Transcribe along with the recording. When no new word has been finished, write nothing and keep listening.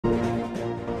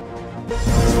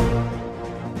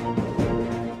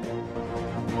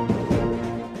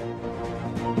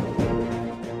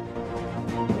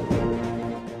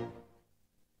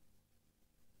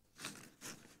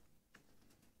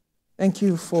Thank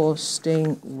you for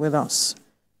staying with us.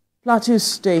 Plateau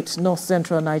State,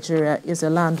 north-central Nigeria, is a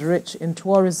land rich in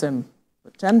tourism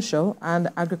potential and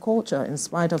agriculture in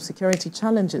spite of security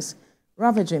challenges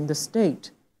ravaging the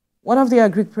state. One of the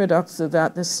agri-products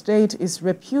that the state is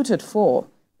reputed for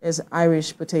is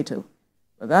Irish potato.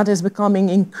 But that is becoming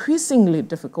increasingly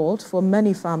difficult for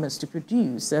many farmers to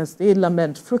produce as they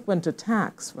lament frequent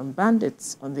attacks from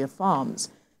bandits on their farms,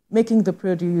 making the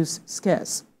produce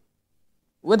scarce.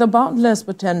 With the boundless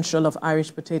potential of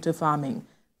Irish potato farming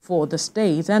for the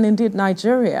state and indeed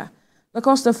Nigeria, the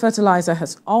cost of fertilizer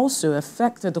has also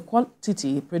affected the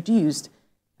quantity produced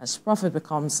as profit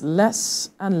becomes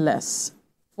less and less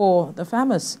for the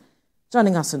farmers.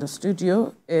 Joining us in the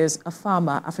studio is a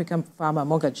farmer, African farmer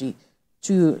Mogaji,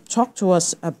 to talk to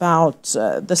us about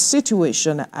the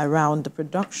situation around the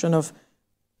production of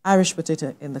Irish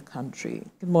potato in the country.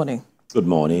 Good morning. Good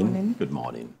morning. Good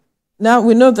morning. Now,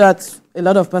 we know that a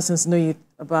lot of persons know it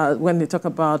about when they talk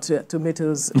about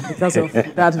tomatoes because of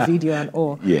that video and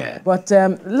all. Yeah. But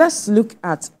let's look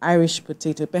at Irish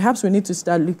potato. Perhaps we need to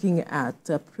start looking at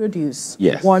produce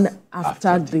one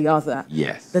after the other.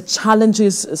 Yes. The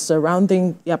challenges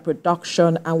surrounding their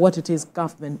production and what it is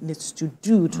government needs to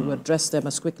do to address them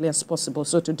as quickly as possible.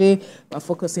 So today, we're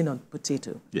focusing on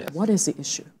potato. Yes. What is the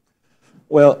issue?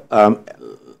 Well,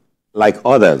 like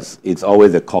others, it's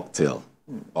always a cocktail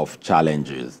of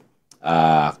challenges.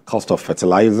 Cost of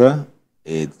fertilizer,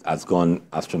 it has gone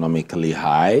astronomically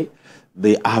high.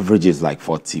 The average is like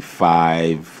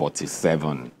 45,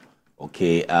 47.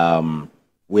 Okay,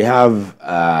 we have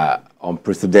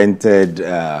unprecedented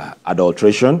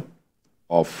adulteration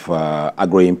of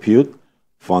agro-input,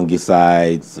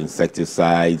 fungicides,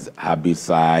 insecticides,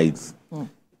 herbicides.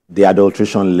 The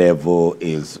adulteration level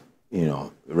is,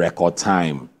 record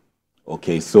time.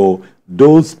 Okay, so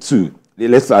those two,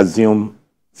 let's assume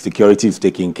security is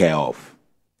taken care of.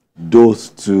 Those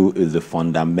two is the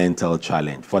fundamental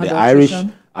challenge for the Irish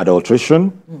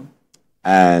adulteration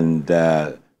and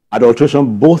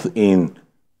adulteration both in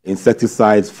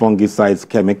insecticides, fungicides,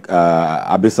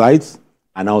 herbicides,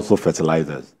 and also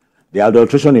fertilizers. The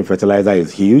adulteration in fertilizer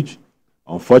is huge.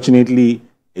 Unfortunately,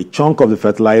 a chunk of the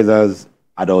fertilizers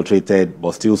adulterated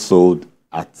but still sold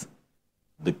at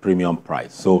the premium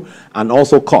price. So, and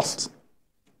also cost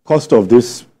of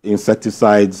this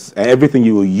insecticides, everything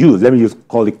you will use, let me just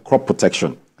call it crop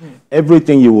protection.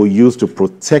 Everything you will use to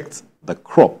protect the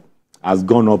crop has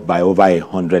gone up by over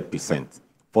 100%.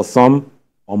 For some,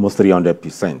 almost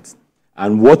 300%.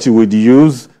 And what you would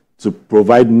use to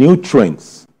provide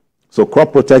nutrients, so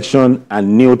crop protection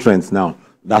and nutrients now,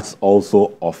 that's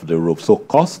also off the roof. So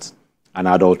costs and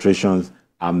adulterations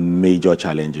are major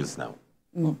challenges now.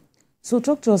 So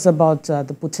talk to us about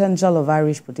the potential of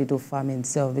Irish potato farming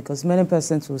itself, because many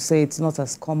persons will say it's not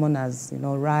as common as,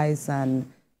 rice and,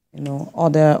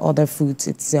 other foods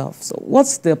itself. So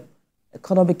what's the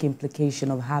economic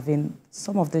implication of having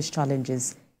some of these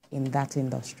challenges in that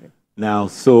industry? Now,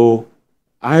 so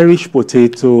Irish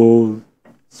potatoes,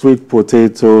 sweet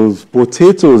potatoes,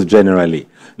 potatoes generally.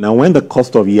 Now, when the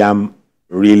cost of yam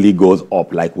really goes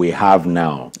up like we have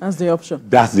now. That's the option.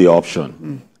 That's the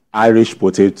option. Irish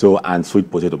potato and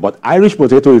sweet potato. But Irish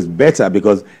potato is better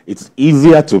because it's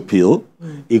easier to peel.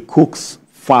 It cooks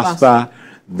faster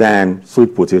than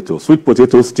sweet potato. Sweet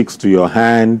potato sticks to your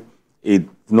hand. It's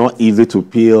not easy to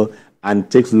peel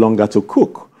and takes longer to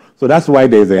cook. So that's why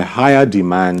there's a higher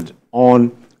demand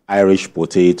on Irish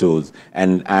potatoes.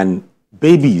 And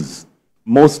babies,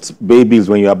 most babies,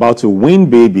 when you're about to wean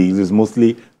babies, is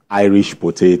mostly Irish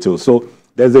potatoes. So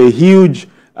there's a huge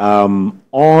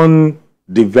undeveloped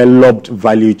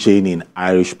value chain in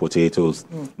Irish potatoes.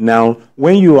 Now,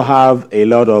 when you have a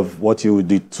lot of what you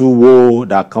the tuwo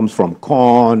that comes from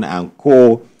corn and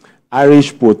co,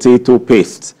 Irish potato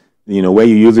paste, where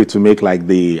you use it to make like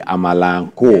the amala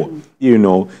and co,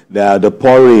 the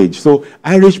porridge. So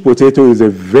Irish potato is a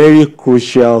very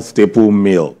crucial staple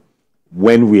meal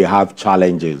when we have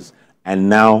challenges. And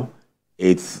now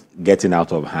it's getting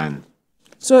out of hand.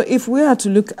 So if we are to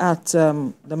look at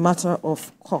the matter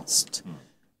of cost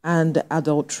and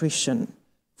adulteration,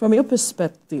 from your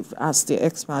perspective as the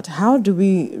expert, how do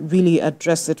we really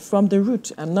address it from the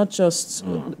root and not just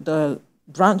the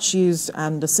branches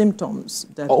and the symptoms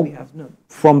that we have known?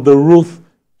 From the root,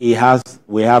 we have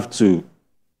to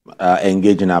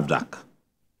engage in NAFDAC.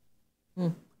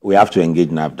 We have to engage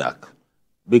NAFDAC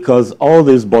because all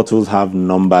these bottles have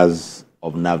numbers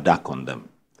of NAFDAC on them.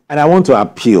 And I want to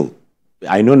appeal.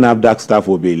 I know NAFDAC staff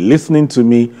will be listening to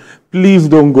me. Please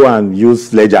don't go and use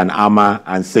sledge and hammer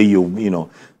and say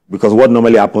because what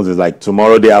normally happens is like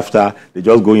tomorrow, day after, they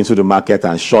just go into the market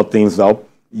and shut things up.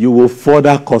 you will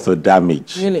further cause a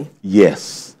damage. Really?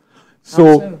 Yes.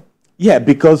 So, yeah,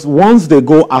 because once they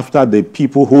go after the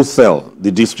people who sell,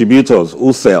 the distributors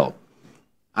who sell,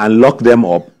 and lock them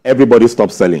up, everybody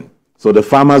stops selling. So the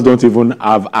farmers don't even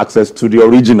have access to the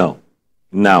original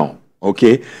now,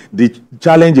 okay? The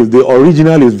challenge is the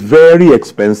original is very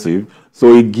expensive,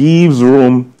 so it gives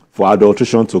room for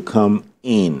adulteration to come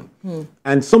in.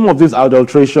 And some of this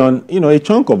adulteration, you know, a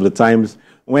chunk of the times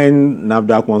when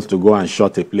NAFDAC wants to go and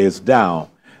shut a place down,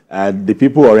 the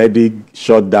people already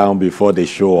shut down before they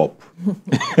show up.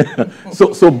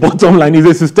 So bottom line is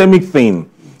a systemic thing.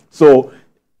 So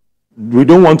we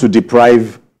don't want to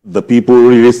deprive the people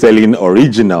really selling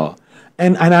original.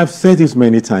 And I've said this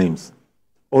many times.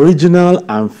 Original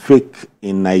and fake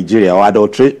in Nigeria, or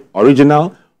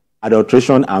original,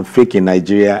 adulteration and fake in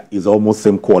Nigeria is almost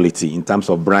same quality in terms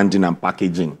of branding and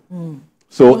packaging.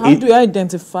 So how do you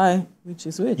identify which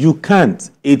is which? You can't.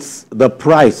 It's the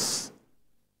price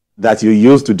that you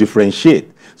use to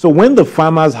differentiate. So when the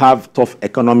farmers have tough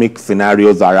economic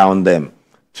scenarios around them,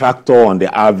 tractor on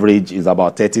the average is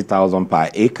about 30,000 per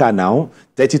acre now,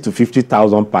 30 to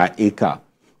 50,000 per acre.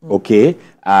 Okay,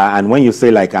 and when you say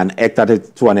like an hectare,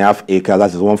 2.5 acres, that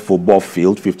is one football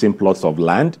field, 15 plots of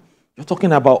land, you're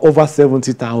talking about over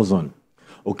 70,000.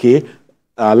 Okay,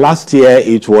 last year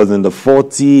it was in the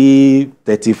 40,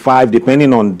 35,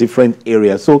 depending on different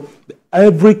areas. So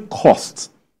every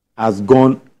cost has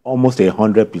gone almost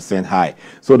 100% high.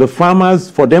 So the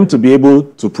farmers, for them to be able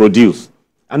to produce,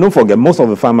 and don't forget, most of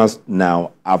the farmers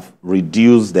now have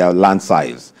reduced their land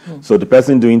size. So the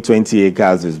person doing 20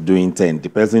 acres is doing 10. The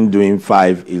person doing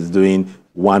 5 is doing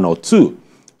 1 or 2.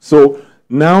 So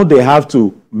now they have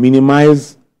to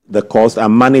minimize the cost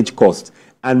and manage cost.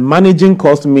 And managing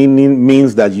cost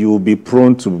means that you will be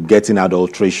prone to getting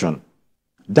adulteration.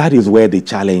 That is where the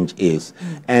challenge is.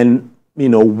 And, you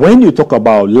know, when you talk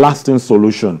about lasting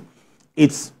solution,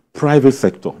 it's private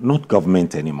sector, not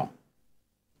government anymore.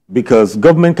 Because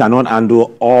government cannot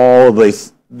handle all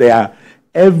this.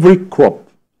 Every crop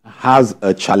has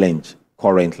a challenge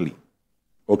currently,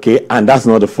 okay? And that's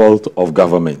not the fault of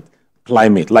government.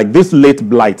 Climate, like this late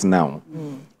blight now.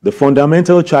 The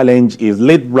fundamental challenge is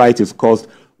late blight is caused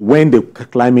when the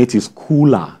climate is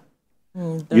cooler.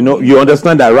 You know, you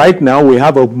understand that right now we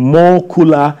have a more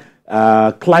cooler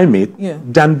climate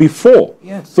than before.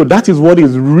 So that is what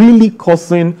is really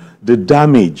causing the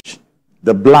damage,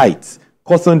 the blight,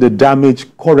 causing the damage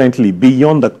currently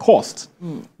beyond the cost.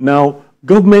 Now,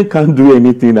 government can't do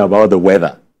anything about the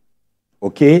weather,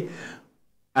 okay?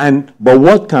 But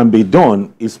what can be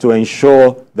done is to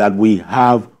ensure that we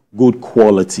have good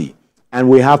quality. And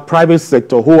we have private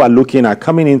sector who are looking at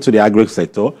coming into the agri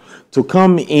sector to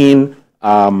come in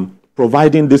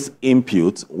providing this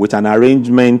input with an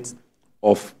arrangement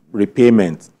of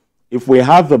repayment. If we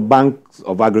have the banks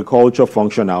of agriculture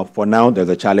functional, for now there's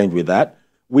a challenge with that.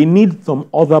 We need some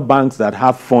other banks that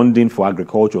have funding for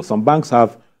agriculture. Some banks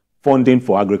have funding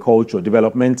for agriculture,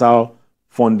 developmental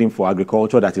funding for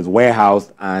agriculture that is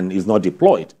warehoused and is not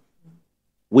deployed.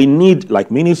 We need,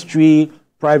 like ministry,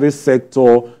 private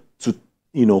sector, to,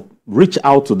 you know, reach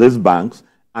out to these banks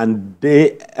and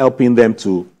they helping them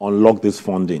to unlock this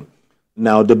funding.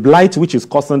 Now, the blight, which is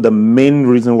causing the main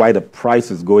reason why the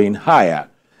price is going higher,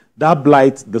 that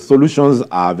blight, the solutions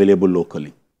are available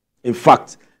locally. In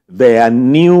fact, there are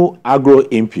new agro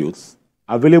inputs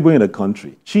available in the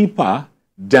country, cheaper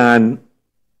than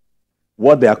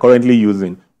what they are currently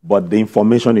using, but the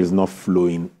information is not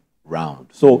flowing round.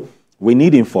 So we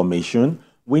need information.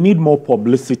 We need more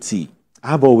publicity.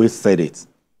 I've always said it.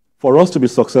 For us to be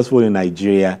successful in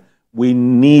Nigeria, we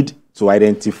need to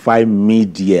identify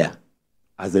media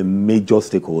as a major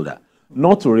stakeholder,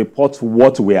 not to report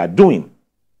what we are doing,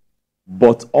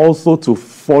 but also to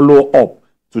follow up,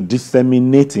 to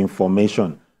disseminate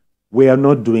information. We are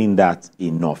not doing that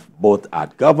enough, both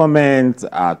at government,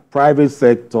 at private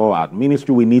sector, at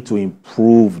ministry. We need to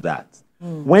improve that.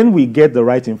 When we get the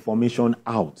right information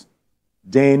out,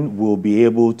 then we'll be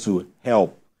able to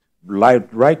help. Like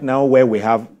right now where we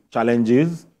have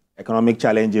challenges, economic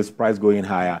challenges, price going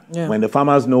higher, when the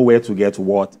farmers know where to get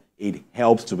what, it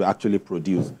helps to actually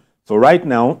produce. So right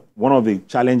now, one of the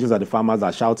challenges that the farmers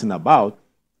are shouting about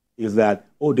is that,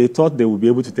 oh, they thought they would be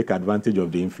able to take advantage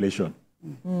of the inflation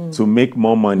to make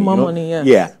more money. More money, yes.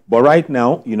 Yeah, but right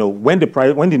now, you know, when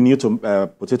the new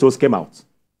potatoes came out,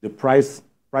 the prices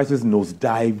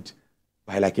nosedived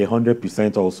by like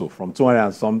 100% also, from 200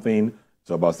 and something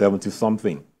to about 70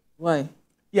 something. Why?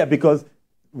 Yeah, because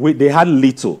they had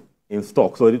little in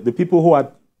stock. So the people who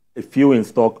had a few in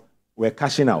stock were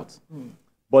cashing out.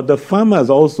 But the farmers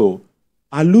also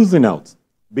are losing out.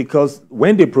 because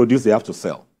when they produce, they have to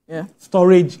sell. Yeah.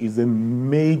 Storage is a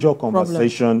major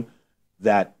conversation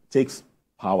that takes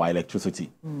power, electricity.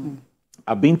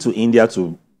 I've been to India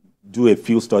to do a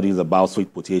few studies about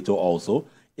sweet potato also.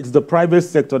 It's the private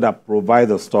sector that provides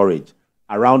the storage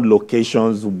around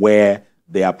locations where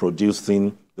they are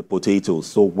producing the potatoes.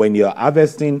 So when you're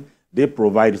harvesting, they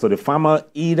provide, so the farmer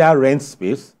either rents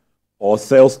space or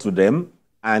sells to them,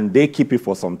 and they keep it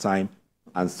for some time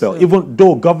and sell. Sure. Even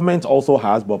though government also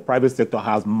has, but private sector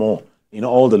has more in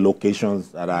all the locations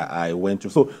that I went to.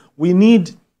 So we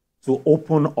need to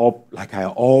open up, like I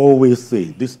always say,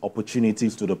 these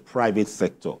opportunities to the private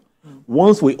sector.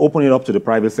 Once we open it up to the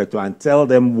private sector and tell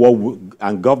them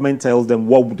and government tells them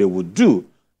what they would do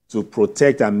to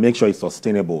protect and make sure it's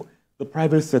sustainable, the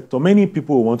private sector, many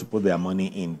people will want to put their money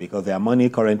in because their money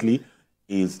currently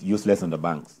is useless in the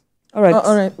banks. All right.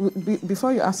 All right.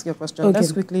 Before you ask your question, okay,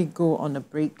 let's quickly go on a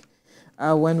break.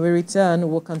 When we return,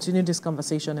 we'll continue this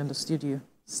conversation in the studio.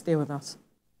 Stay with us.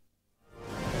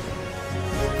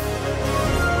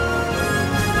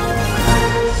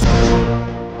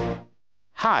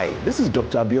 Hi, this is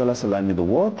Dr. Abiola Salami, the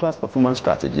world-class performance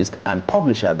strategist and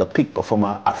publisher at the Peak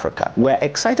Performer Africa. We're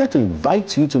excited to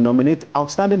invite you to nominate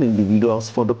outstanding individuals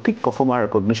for the Peak Performer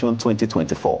Recognition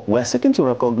 2024. We're seeking to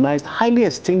recognize highly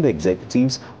esteemed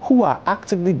executives who are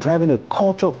actively driving a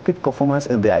culture of peak performance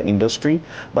in their industry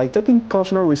by taking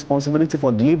personal responsibility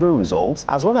for delivering results,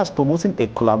 as well as promoting a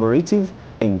collaborative,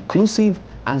 inclusive,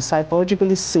 and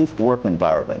psychologically safe work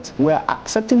environment. We are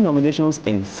accepting nominations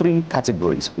in 3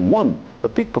 categories. 1, the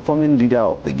Peak Performing Leader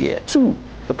of the Year. 2,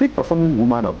 the Peak Performing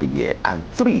Woman of the Year. And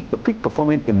 3, the Peak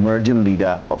Performing Emerging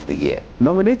Leader of the Year.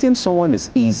 Nominating someone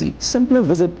is easy. Simply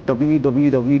visit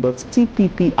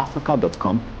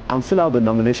www.tppafrica.com and fill out the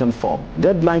nomination form.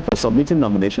 Deadline for submitting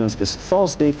nominations is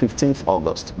Thursday, 15th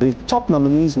August. The top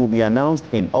nominees will be announced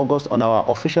in August on our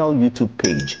official YouTube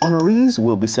page. Honorees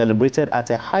will be celebrated at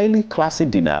a highly classy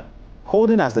dinner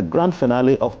holding as the grand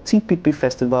finale of TPP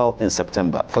Festival in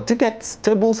September. For tickets,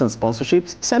 tables, and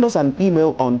sponsorships, send us an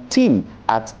email on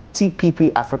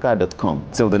team@tppafrica.com.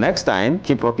 Till the next time,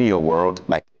 keep rocking your world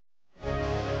like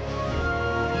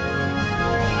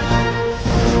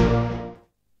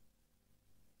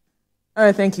All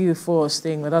right, thank you for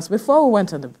staying with us. Before we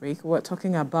went on the break, we were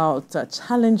talking about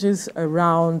challenges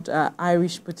around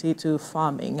Irish potato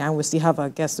farming, and we still have our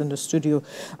guest in the studio,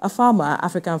 a farmer,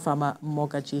 African farmer,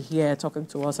 Mogaji, here talking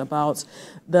to us about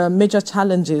the major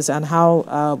challenges and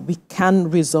how we can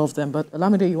resolve them. But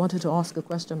Olamide, you wanted to ask a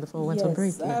question before we went on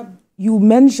break. You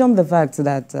mentioned the fact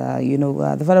that,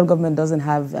 the federal government doesn't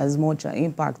have as much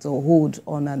impact or hold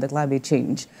on the climate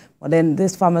change. But then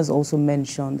these farmers also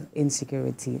mentioned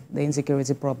insecurity, the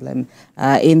insecurity problem.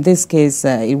 In this case,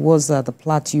 it was the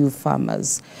plateau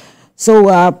farmers.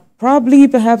 So probably,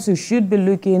 perhaps we should be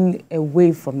looking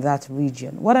away from that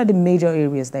region. What are the major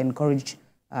areas that encourage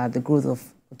the growth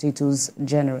of potatoes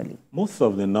generally? Most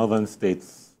of the northern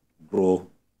states grow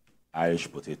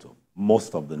Irish potato.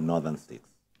 Most of the northern states,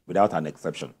 without an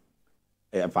exception.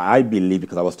 If I believe,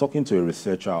 because I was talking to a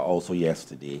researcher also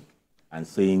yesterday and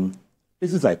saying,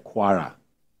 places like Kwara,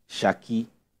 Shaki,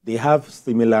 they have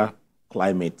similar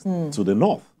climate to the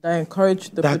north. That encourage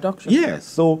the production. Yes,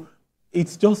 so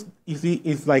it's just, you see,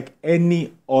 it's like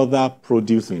any other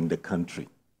produce in the country.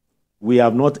 We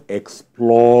have not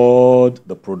explored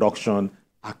the production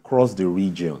across the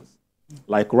regions.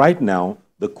 Like right now,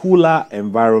 the cooler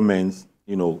environments,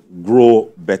 grow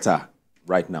better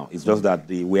right now. It's just that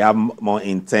we have more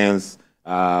intense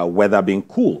weather being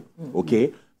cool,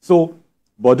 okay? So,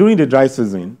 but during the dry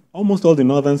season, almost all the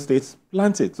northern states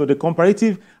plant it. So the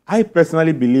comparative, I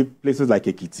personally believe places like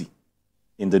Ekiti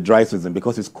in the dry season,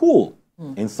 because it's cool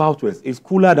in Southwest, it's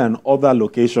cooler than other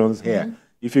locations here.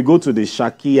 If you go to the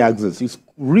Shaki axis, it's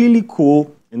really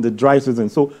cool in the dry season.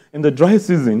 So in the dry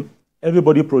season,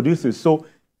 everybody produces. So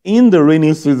in the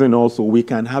rainy season also, we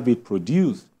can have it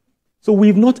produced. So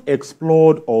we've not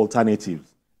explored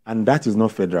alternatives, and that is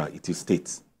not federal, it is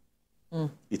states.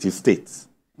 It is states.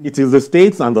 It is the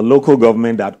states and the local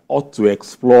government that ought to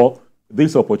explore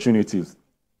these opportunities.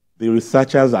 The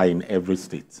researchers are in every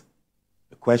state.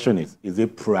 The question is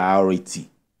it priority?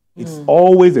 It's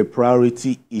always a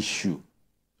priority issue.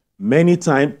 Many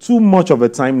times, too much of the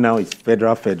time now is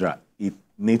federal. It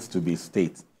needs to be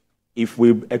state. If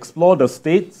we explore the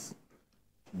states,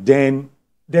 then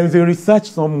there's a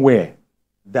research somewhere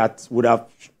that would have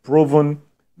proven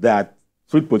that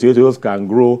sweet potatoes can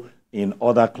grow in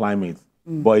other climates,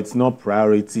 but it's not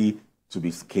priority to be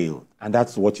scaled. And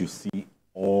that's what you see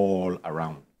all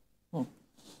around.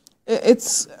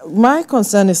 My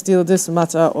concern is still this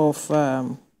matter of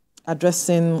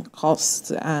addressing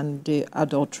costs and the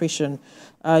adulteration.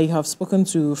 You have spoken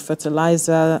to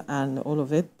fertilizer and all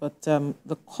of it, but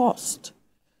the cost,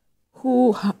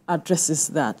 who addresses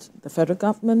that? The federal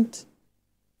government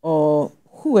or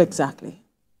who exactly?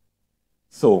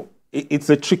 So it's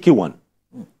a tricky one.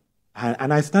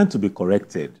 And I stand to be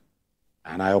corrected.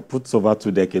 And I'll put over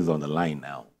 2 decades on the line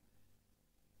now.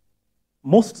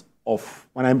 Most of,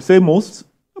 when I say most,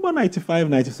 about 95,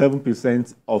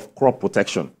 97% of crop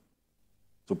protection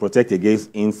to protect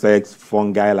against insects,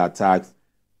 fungal attacks,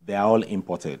 they are all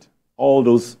imported. All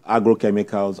those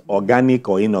agrochemicals, organic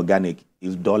or inorganic,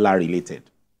 is dollar related.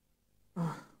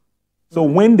 So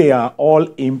when they are all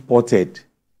imported,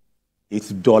 it's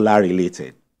dollar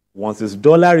related. Once it's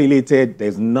dollar related,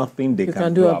 there's nothing they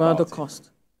can do about the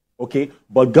cost. Okay,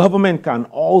 but government can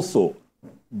also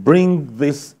bring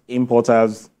these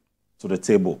importers to the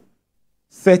table.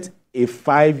 Set a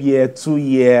 5-year,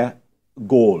 2-year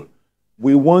goal.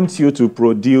 We want you to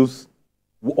produce,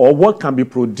 or what can be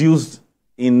produced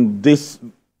in this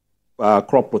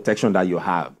crop protection that you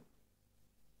have.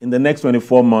 In the next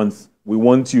 24 months, we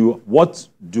want you, what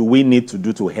do we need to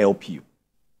do to help you?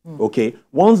 Okay,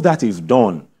 once that is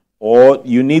done, or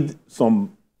you need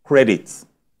some credits,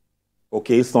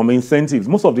 okay, some incentives.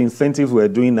 Most of the incentives we're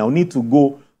doing now need to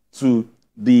go to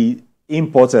the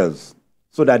importers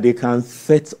so that they can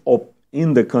set up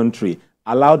in the country,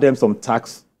 allow them some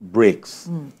tax breaks,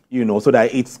 you know, so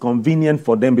that it's convenient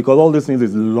for them, because all these things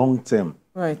is long-term.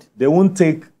 Right. They won't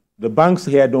take, the banks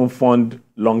here don't fund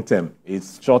long-term.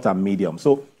 It's short and medium.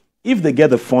 So if they get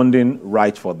the funding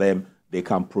right for them, they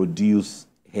can produce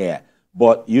here.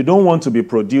 But you don't want to be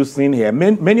producing here.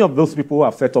 Many of those people who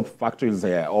have set up factories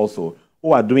here also,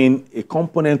 who are doing a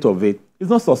component of it, it's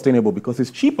not sustainable because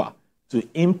it's cheaper to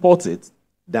import it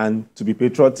than to be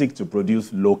patriotic to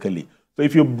produce locally. So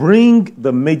if you bring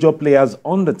the major players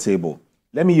on the table,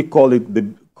 let me call it the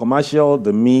commercial,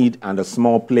 the mid, and the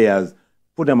small players,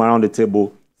 put them around the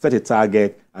table, set a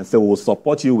target, and say, we'll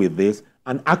support you with this,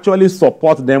 and actually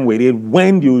support them with it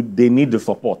when they need the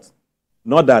support.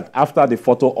 Not that after the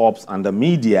photo ops and the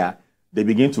media, they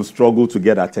begin to struggle to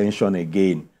get attention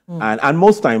again. And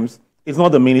most times, it's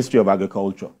not the Ministry of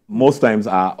Agriculture. Most times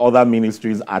are other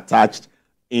ministries attached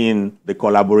in the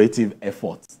collaborative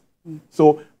efforts.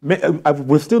 So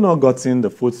we've still not gotten the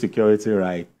food security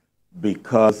right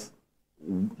because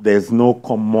there's no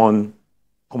common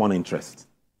interest.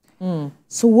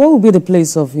 So what would be the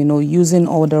place of, using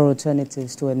other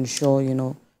alternatives to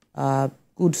ensure,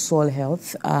 good soil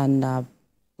health and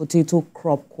potato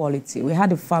crop quality? We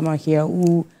had a farmer here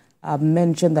who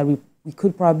mentioned that we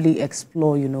could probably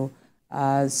explore,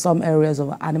 some areas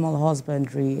of animal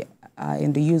husbandry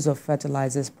in the use of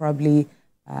fertilizers, probably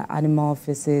animal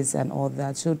feces and all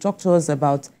that. So talk to us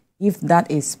about if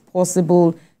that is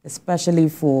possible, especially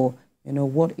for,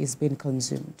 what is being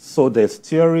consumed. So there's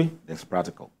theory, there's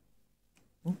practical.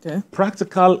 Okay.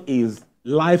 Practical is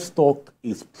livestock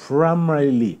is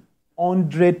primarily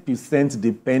 100%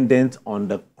 dependent on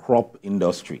the crop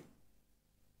industry.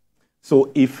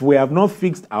 So if we have not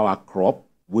fixed our crop,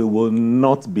 we will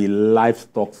not be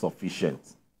livestock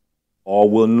sufficient or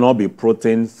will not be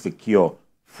protein secure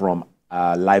from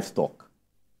livestock.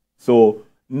 So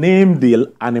name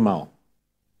the animal.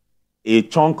 A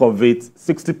chunk of it,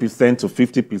 60% to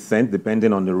 50%,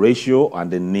 depending on the ratio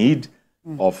and the need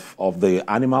of the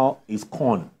animal, is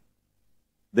corn.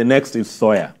 The next is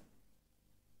soya.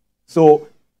 So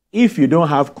if you don't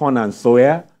have corn and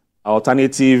soya,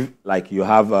 alternative, like you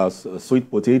have a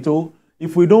sweet potato,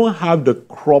 if we don't have the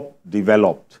crop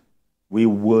developed, we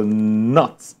will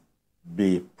not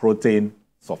be protein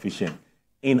sufficient.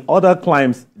 In other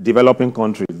climes, developing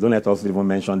countries, don't let us even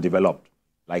mention developed,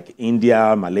 like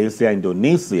India, Malaysia,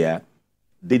 Indonesia,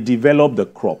 they develop the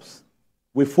crops.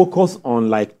 We focus on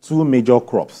like 2 major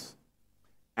crops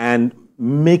and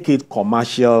make it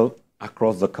commercial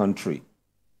across the country.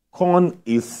 Corn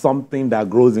is something that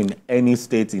grows in any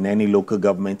state, in any local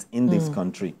government in this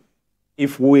country.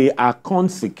 If we are corn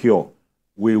secure,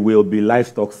 we will be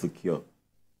livestock secure.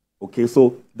 Okay,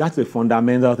 so that's a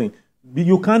fundamental thing.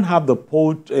 You can't have the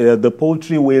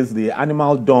poultry waste, the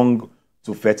animal dung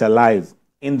to fertilize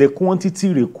in the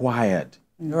quantity required.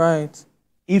 Right.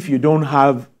 If you don't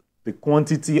have the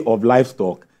quantity of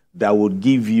livestock that would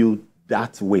give you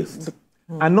that waste.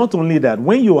 And not only that,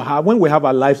 when we have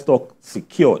our livestock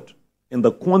secured in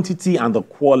the quantity and the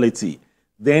quality,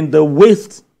 then the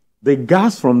waste, the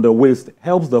gas from the waste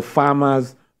helps the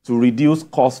farmers to reduce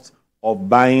cost of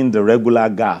buying the regular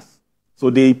gas. So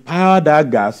they power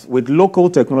that gas with local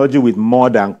technology with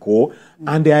mud and coal,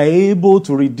 and they are able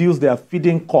to reduce their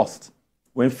feeding cost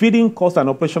When feeding cost and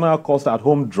operational cost at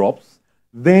home drops,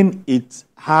 then it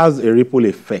has a ripple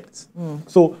effect.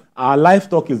 So our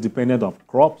livestock is dependent on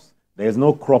crops. There is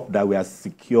no crop that we are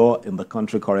secure in the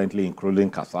country currently, including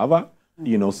cassava.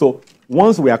 So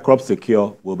once we are crop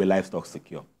secure, we'll be livestock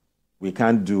secure. We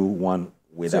can't do one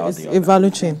without the other. It's a value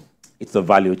chain. It's a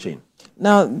value chain.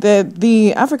 Now,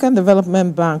 the African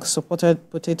Development Bank supported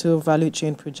potato value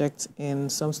chain projects in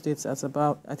some states as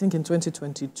about, I think in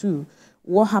 2022.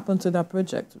 What happened to that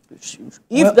project?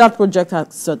 If that project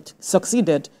had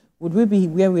succeeded, would we be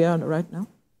where we are right now?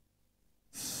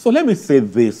 So let me say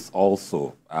this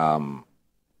also. Some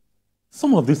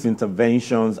of these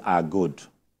interventions are good,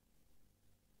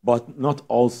 but not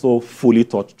also fully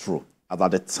thought through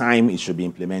at the time it should be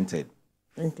implemented.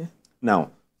 Okay. Now,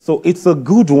 so it's a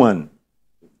good one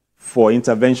for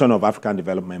intervention of African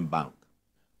Development Bank.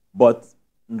 But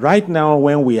right now,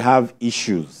 when we have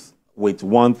issues with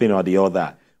one thing or the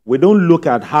other, we don't look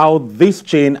at how this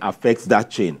chain affects that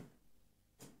chain.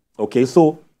 Okay,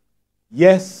 so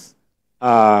yes,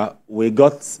 we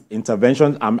got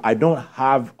interventions. I don't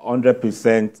have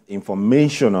 100%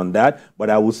 information on that, but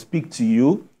I will speak to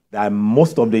you that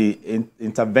most of the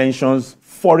interventions,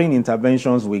 foreign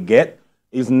interventions we get,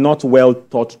 is not well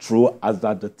thought through as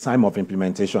at the time of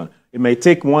implementation. It may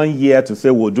take 1 year to say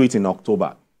we'll do it in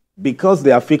October. Because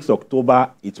they are fixed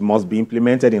October, it must be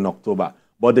implemented in October.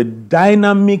 But the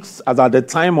dynamics as at the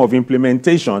time of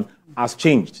implementation has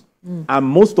changed. And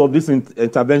most of these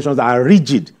interventions are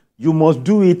rigid. You must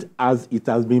do it as it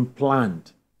has been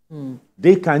planned.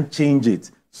 They can't change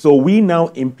it. So we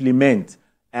now implement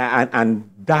and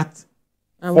that...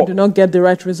 And we do not get the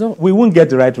right result. We won't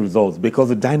get the right results because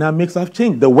the dynamics have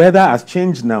changed. The weather has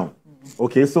changed now.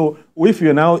 Okay, so if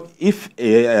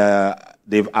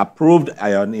they've approved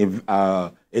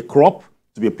a crop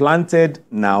to be planted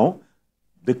now,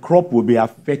 the crop will be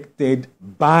affected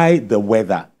by the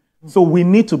weather. So we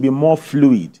need to be more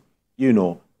fluid.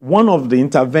 One of the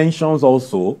interventions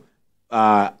also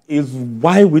is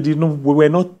why we were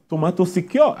not tomato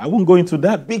secure. I won't go into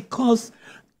that because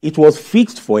it was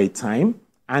fixed for a time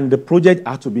and the project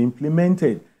had to be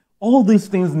implemented. All these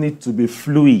things need to be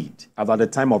fluid at the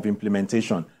time of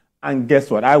implementation. And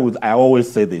guess what? I always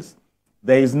say this.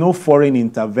 There is no foreign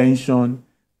intervention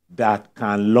that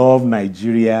can love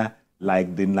Nigeria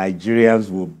like the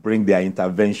Nigerians will bring their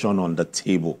intervention on the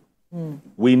table.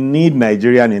 We need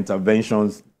Nigerian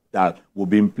interventions that will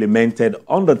be implemented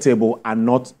on the table and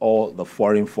not all the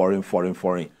foreign.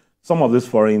 Some of this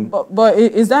foreign... But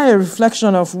is that a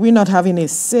reflection of we not having a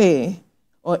say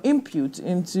or input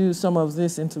into some of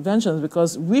these interventions?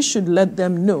 Because we should let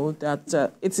them know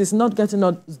that it is not getting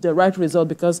the right result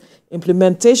because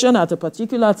implementation at a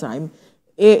particular time,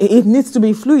 it needs to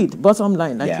be fluid, bottom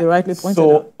line, like you rightly pointed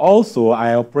out. So also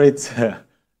I operate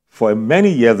for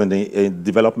many years in the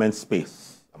development space.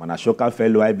 I'm an Ashoka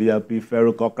Fellow, IBLP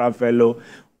Fellow, Cochrane Fellow.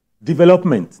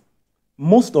 Development.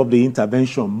 Most of the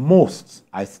intervention,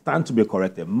 I stand to be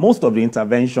corrected, most of the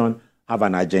intervention have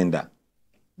an agenda.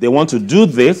 They want to do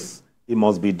this, it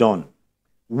must be done.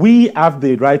 We have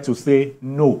the right to say,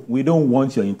 no, we don't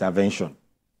want your intervention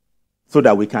so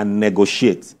that we can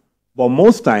negotiate. But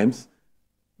most times,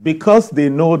 because they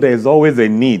know there's always a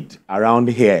need around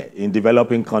here in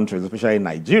developing countries, especially in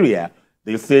Nigeria,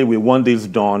 they say, we want this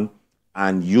done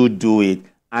and you do it.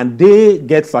 And they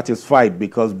get satisfied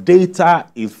because data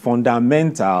is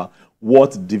fundamental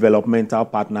what developmental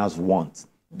partners want.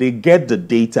 They get the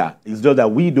data. It's just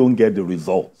that we don't get the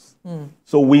results.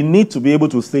 So we need to be able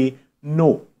to say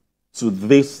no to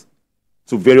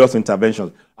various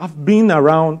interventions. I've been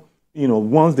around,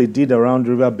 once they did around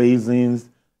river basins,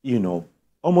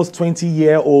 almost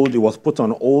 20-year-old, it was put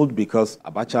on hold because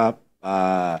Abacha,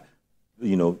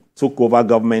 took over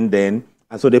government then.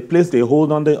 And so they placed a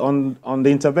hold on the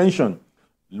intervention.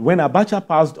 When Abacha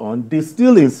passed on, they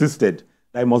still insisted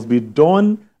that it must be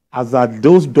done as at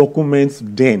those documents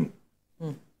then.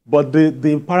 But the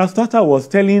parastatal was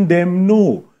telling them,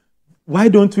 no, why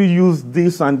don't we use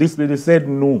this and this? They said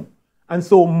no. And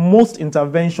so most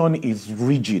intervention is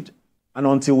rigid. And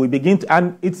until we begin to,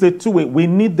 and it's a two-way, we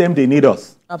need them, they need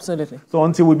us. Absolutely. So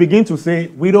until we begin to say,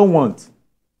 we don't want.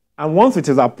 And once it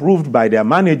is approved by their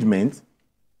management,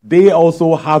 they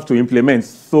also have to implement,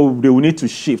 so they will need to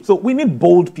shift. So we need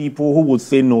bold people who will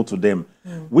say no to them.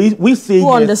 We say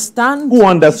who yes,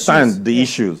 understand the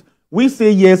issues. We say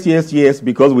yes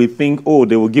because we think, oh,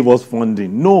 they will give us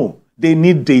funding. No, they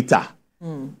need data.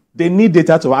 They need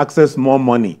data to access more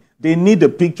money. They need the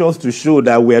pictures to show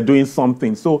that we are doing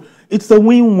something. So it's a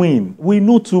win-win. We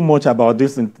know too much about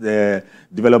this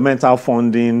developmental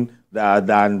funding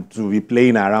than to be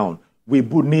playing around. We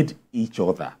need each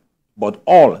other. But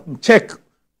all, check,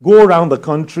 go around the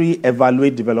country,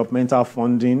 evaluate developmental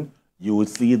funding, you will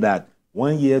see that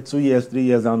 1 year, 2 years, 3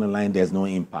 years down the line, there's no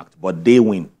impact. But they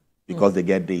win because they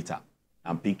get data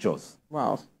and pictures.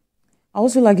 Wow. I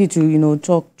also like you to,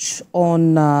 touch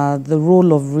on the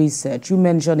role of research. You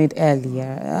mentioned it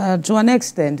earlier. To an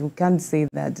extent, we can say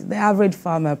that the average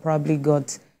farmer probably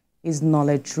got his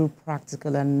knowledge through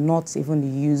practical and not even the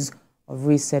use of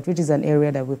research, which is an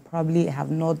area that we probably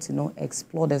have not,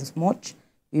 explored as much.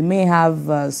 We may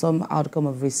have some outcome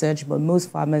of research, but most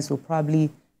farmers will probably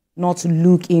not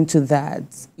look into that.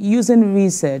 Using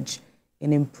research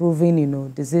in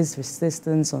improving, disease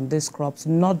resistance on these crops,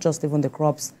 not just even the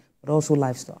crops, but also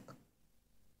livestock.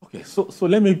 Okay, so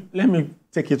let me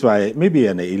take it to maybe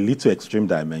a little extreme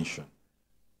dimension.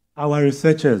 Our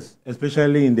researchers,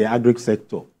 especially in the agri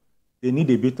sector, they need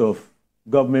a bit of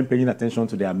government paying attention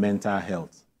to their mental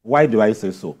health. Why do I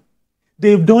say so?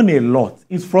 They've done a lot.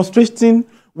 It's frustrating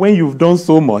when you've done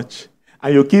so much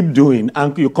and you keep doing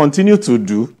and you continue to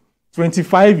do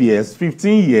 25 years,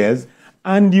 15 years,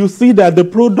 and you see that the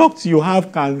products you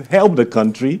have can help the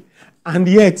country, and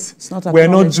yet we're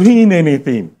not doing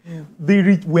anything.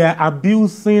 Yeah. We're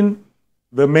abusing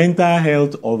the mental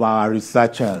health of our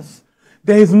researchers.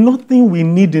 There is nothing we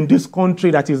need in this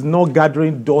country that is not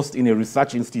gathering dust in a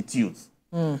research institute.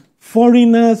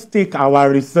 Foreigners take our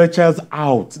researchers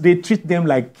out. They treat them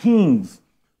like kings.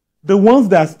 The ones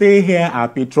that stay here are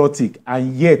patriotic,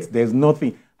 and yet there's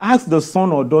nothing. Ask the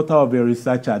son or daughter of a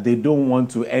researcher, they don't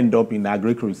want to end up in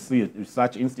agri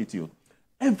research institute.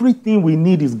 Everything we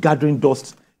need is gathering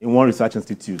dust in one research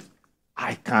institute.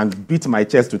 I can't beat my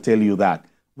chest to tell you that.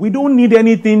 We don't need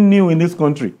anything new in this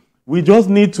country. We just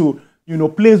need to,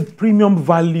 place premium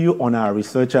value on our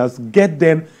researchers, get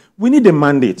them. We need a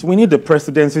mandate. We need the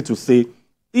presidency to say,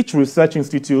 each research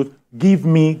institute, give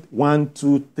me 1,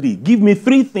 2, 3. Give me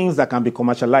 3 things that can be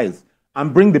commercialized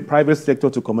and bring the private sector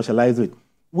to commercialize it.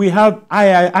 We have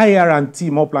IR&T,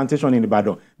 more plantation in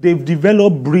Ibadan. They've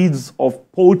developed breeds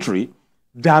of poultry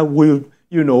that will,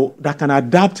 that can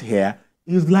adapt here.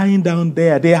 Is lying down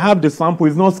there. They have the sample.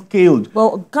 It's not scaled.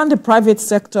 Well, can the private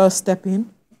sector step in?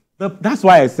 That's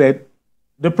why I said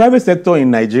the private sector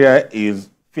in Nigeria is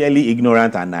fairly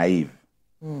ignorant and naive.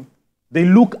 They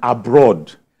look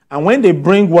abroad. And when they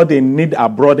bring what they need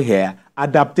abroad here,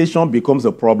 adaptation becomes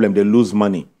a problem. They lose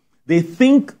money. They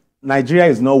think Nigeria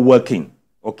is not working.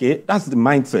 Okay? That's the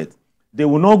mindset. They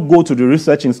will not go to the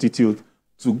research institute.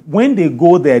 When they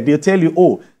go there, they'll tell you,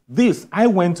 oh, I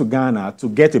went to Ghana to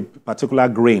get a particular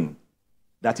grain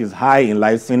that is high in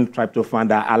lysine tryptophan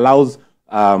that allows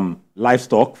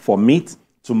livestock for meat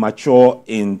to mature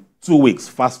in 2 weeks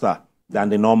faster than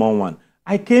the normal one.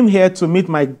 I came here to meet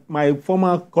my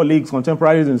former colleagues,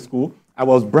 contemporaries in school. I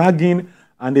was bragging,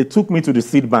 and they took me to the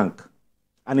seed bank.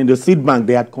 And in the seed bank,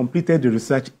 they had completed the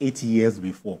research 8 years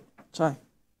before. Sorry.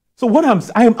 So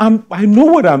I know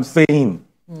what I'm saying.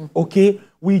 Okay?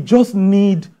 We just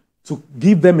need to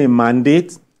give them a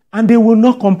mandate, and they will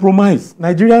not compromise.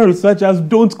 Nigerian researchers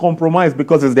don't compromise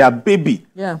because it's their baby.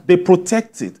 Yeah. They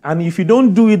protect it. And if you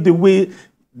don't do it the way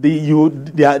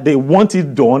they want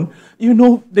it done,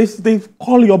 they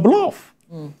call your bluff.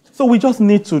 So we just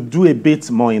need to do a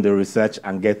bit more in the research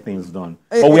and get things done.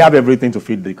 But we have everything to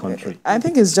feed the country. I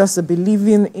think it's just a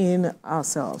believing in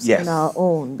ourselves, yes, in our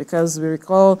own, because we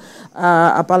recall Dr.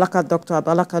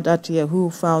 Abalaka that year, who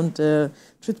found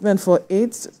treatment for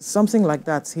AIDS, something like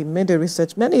that. He made a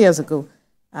research many years ago,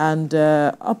 and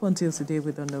up until today,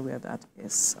 we don't know where that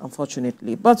is,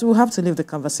 unfortunately. But we'll have to leave the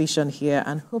conversation here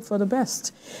and hope for the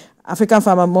best. African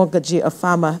Farmer Mortgagee, a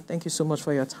farmer, thank you so much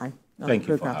for your time. Thank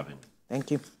you for having me.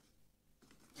 Thank you.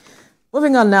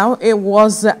 Moving on now, it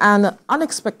was an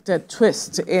unexpected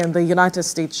twist in the United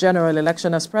States general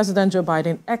election as President Joe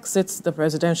Biden exits the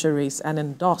presidential race and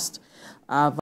endorsed